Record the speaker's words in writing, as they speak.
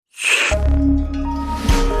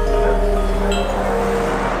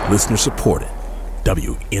Listener supported.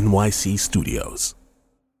 WNYC Studios.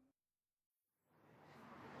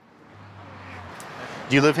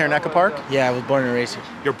 Do you live here in Echo Park? Yeah, I was born and raised here.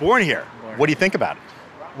 You're born here. What do you think about it?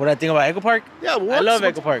 What do I think about Echo Park? Yeah, I love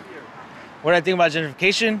Echo Park. What do I think about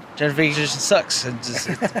gentrification? Gentrification sucks.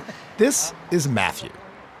 This is Matthew.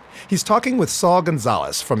 He's talking with Saul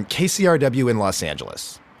Gonzalez from KCRW in Los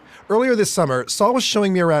Angeles. Earlier this summer, Saul was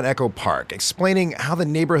showing me around Echo Park, explaining how the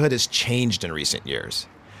neighborhood has changed in recent years.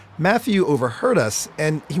 Matthew overheard us,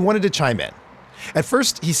 and he wanted to chime in. At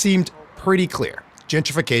first, he seemed pretty clear.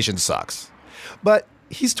 Gentrification sucks. But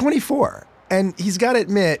he's 24, and he's got to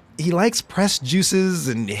admit, he likes pressed juices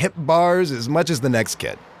and hip bars as much as the next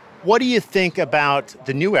kid. What do you think about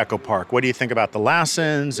the new Echo Park? What do you think about the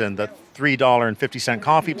Lassens and the $3.50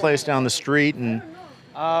 coffee place down the street and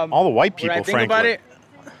all the white people, what I think frankly? About it,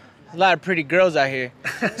 a lot of pretty girls out here.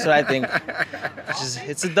 So I think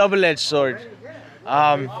it's a double-edged sword.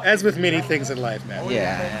 As with many things in life, man.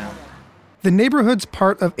 Yeah. The neighborhood's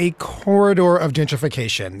part of a corridor of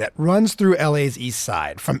gentrification that runs through LA's east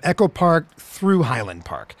side, from Echo Park through Highland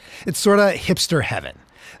Park. It's sort of hipster heaven.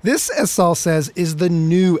 This, as Saul says, is the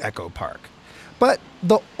new Echo Park. But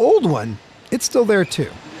the old one, it's still there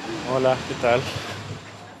too. Hola, ¿qué tal?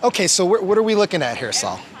 Okay, so what are we looking at here,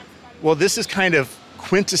 Saul? Well, this is kind of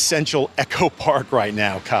quintessential Echo Park right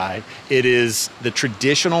now, Kai. It is the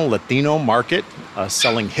traditional Latino market,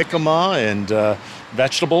 selling jicama and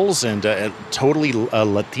vegetables and totally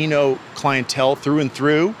Latino clientele through and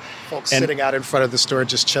through. Folks sitting out in front of the store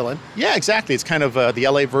just chilling. Yeah, exactly. It's kind of the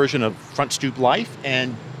LA version of Front Stoop Life.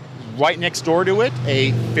 And right next door to it,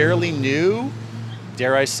 a fairly new,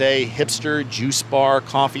 dare I say, hipster juice bar,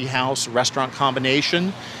 coffee house, restaurant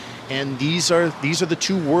combination. And these are the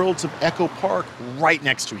two worlds of Echo Park right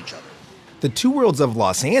next to each other. The two worlds of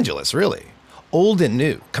Los Angeles, really. Old and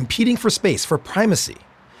new, competing for space, for primacy.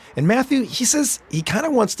 And Matthew, he says he kind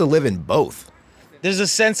of wants to live in both. There's a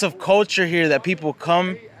sense of culture here that people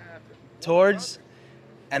come towards,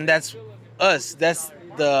 and that's us. That's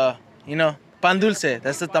the, pan dulce.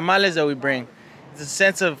 That's the tamales that we bring. It's a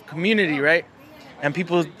sense of community, right? And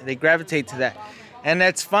people, they gravitate to that. And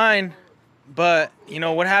that's fine. But,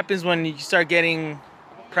 what happens when you start getting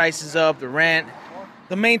prices up, the rent?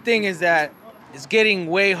 The main thing is that it's getting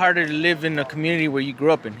way harder to live in a community where you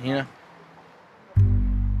grew up in,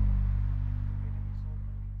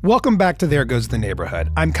 Welcome back to There Goes the Neighborhood.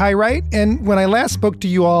 I'm Kai Wright, and when I last spoke to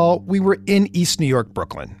you all, we were in East New York,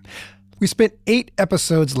 Brooklyn. We spent 8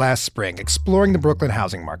 episodes last spring exploring the Brooklyn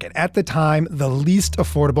housing market, at the time, the least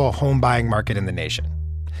affordable home buying market in the nation.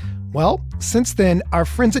 Well, since then, our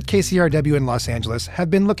friends at KCRW in Los Angeles have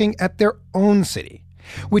been looking at their own city,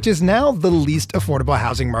 which is now the least affordable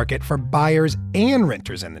housing market for buyers and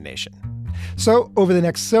renters in the nation. So, over the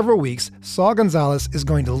next several weeks, Saul Gonzalez is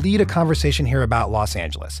going to lead a conversation here about Los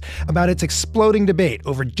Angeles, about its exploding debate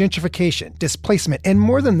over gentrification, displacement, and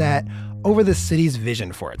more than that, over the city's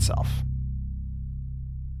vision for itself.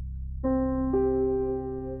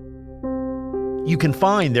 You can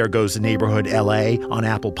find There Goes the Neighborhood LA on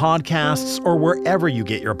Apple Podcasts or wherever you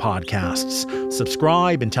get your podcasts.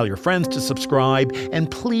 Subscribe and tell your friends to subscribe, and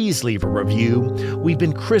please leave a review. We've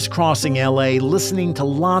been crisscrossing LA, listening to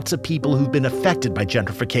lots of people who've been affected by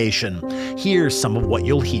gentrification. Here's some of what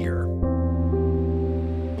you'll hear.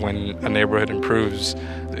 When a neighborhood improves,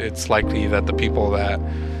 it's likely that the people that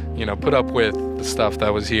put up with the stuff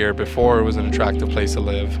that was here before it was an attractive place to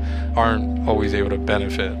live aren't always able to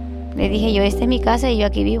benefit. Le dije yo, esta es mi casa y yo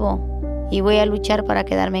aquí vivo y voy a luchar para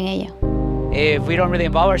quedarme en ella. If we don't really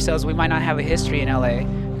involve ourselves, we might not have a history in LA,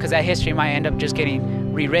 because that history might end up just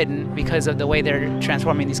getting rewritten because of the way they're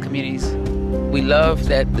transforming these communities. We love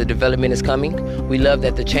that the development is coming. We love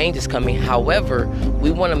that the change is coming. However, we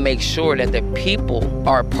want to make sure that the people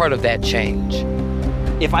are a part of that change.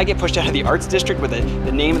 If I get pushed out of the arts district with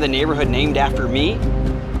the name of the neighborhood named after me,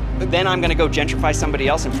 then I'm going to go gentrify somebody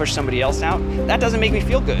else and push somebody else out. That doesn't make me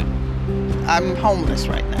feel good. I'm homeless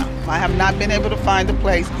right now. I have not been able to find a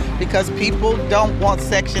place because people don't want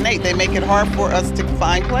Section 8. They make it hard for us to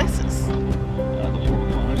find places. There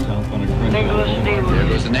goes the neighborhood. There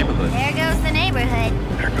goes the neighborhood. There goes the neighborhood.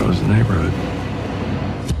 There goes the neighborhood.